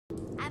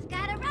I've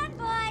gotta run,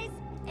 boys!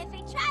 If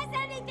he tries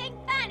anything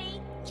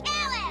funny,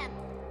 kill him!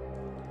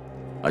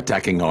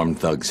 Attacking armed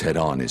thugs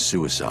head-on is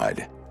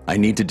suicide. I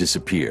need to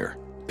disappear.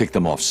 Pick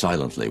them off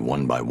silently,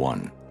 one by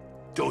one.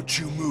 Don't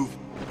you move.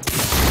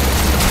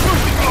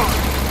 Where's he gone?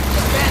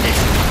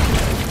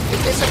 Vanished!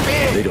 It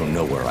disappeared! They don't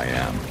know where I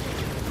am.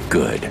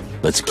 Good.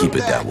 Let's keep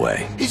it that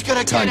way. He's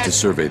gonna Time get to us!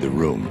 survey the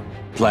room.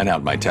 Plan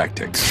out my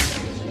tactics.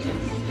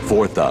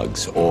 4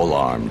 thugs, all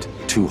armed,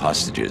 2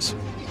 hostages.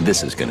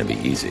 This is gonna be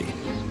easy.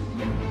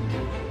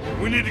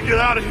 We need to get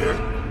out of here.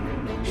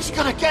 He's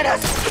gonna get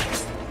us!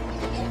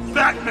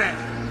 Batman!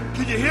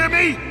 Can you hear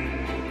me?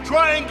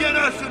 Try and get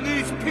us and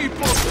these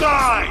people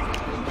die!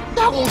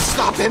 That won't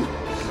stop him!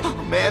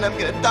 Oh man, I'm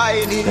gonna die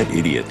in here! That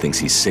idiot thinks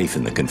he's safe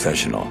in the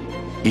confessional.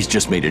 He's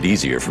just made it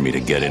easier for me to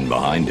get in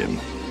behind him.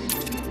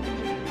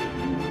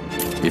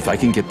 If I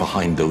can get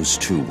behind those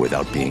 2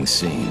 without being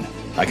seen,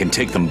 I can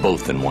take them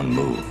both in one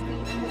move.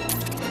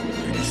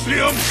 Can you see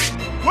him?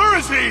 Where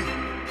is he?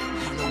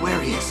 I don't know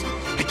where he is.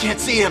 I can't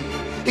see him.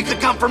 He could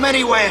come from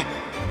anywhere.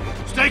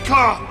 Stay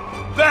calm.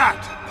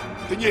 Bat!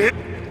 Can you hear?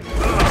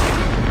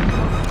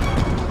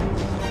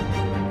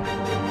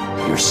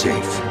 You're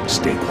safe.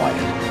 Stay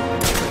quiet.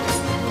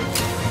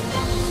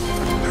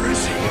 Where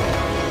is he?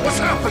 What's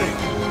happening?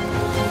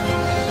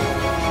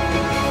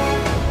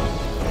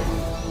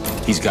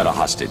 He's got a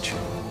hostage.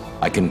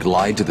 I can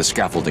glide to the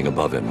scaffolding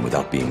above him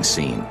without being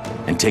seen,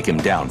 and take him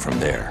down from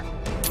there.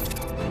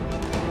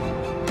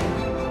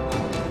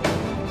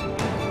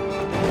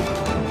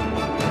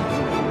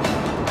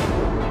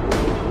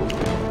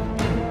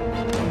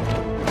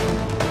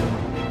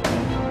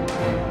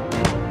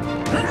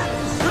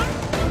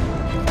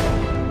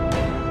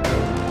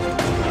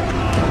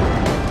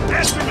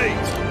 Answer me!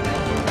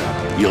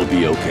 You'll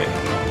be okay.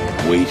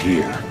 Wait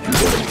here and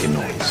don't make a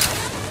noise.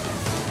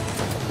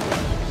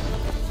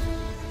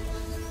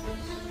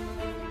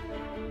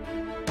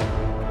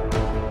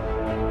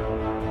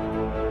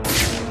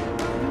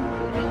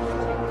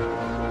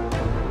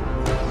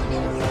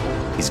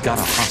 He's got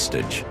a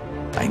hostage.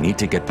 I need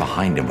to get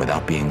behind him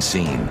without being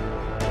seen.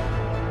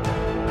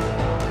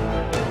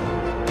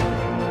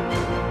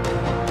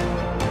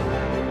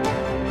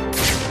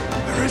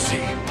 Where is he?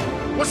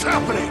 What's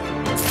happening?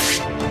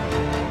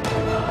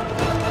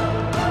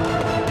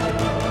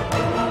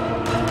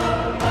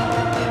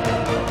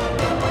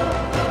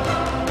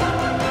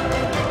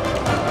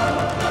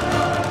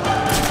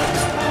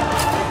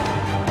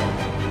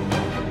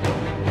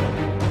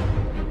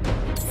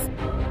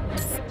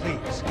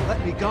 Please,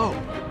 let me go.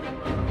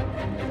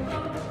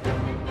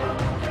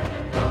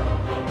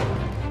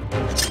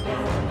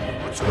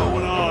 What's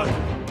going on?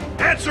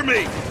 Answer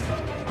me!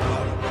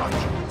 Oh, got you.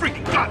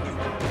 Freaking got you!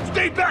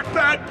 Stay back,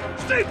 Bat!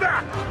 Stay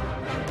back!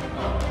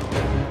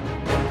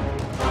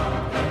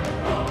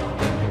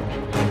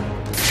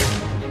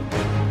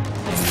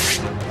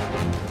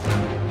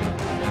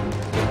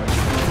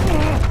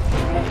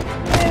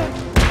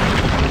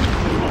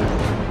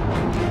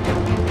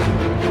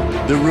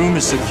 The room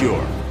is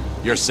secure.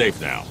 You're safe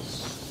now.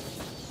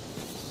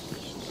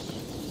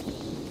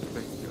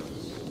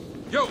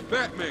 Yo,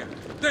 Batman!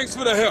 Thanks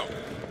for the help!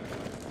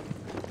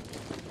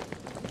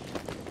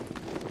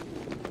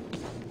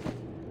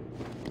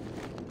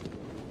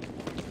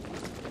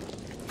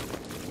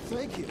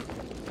 Thank you.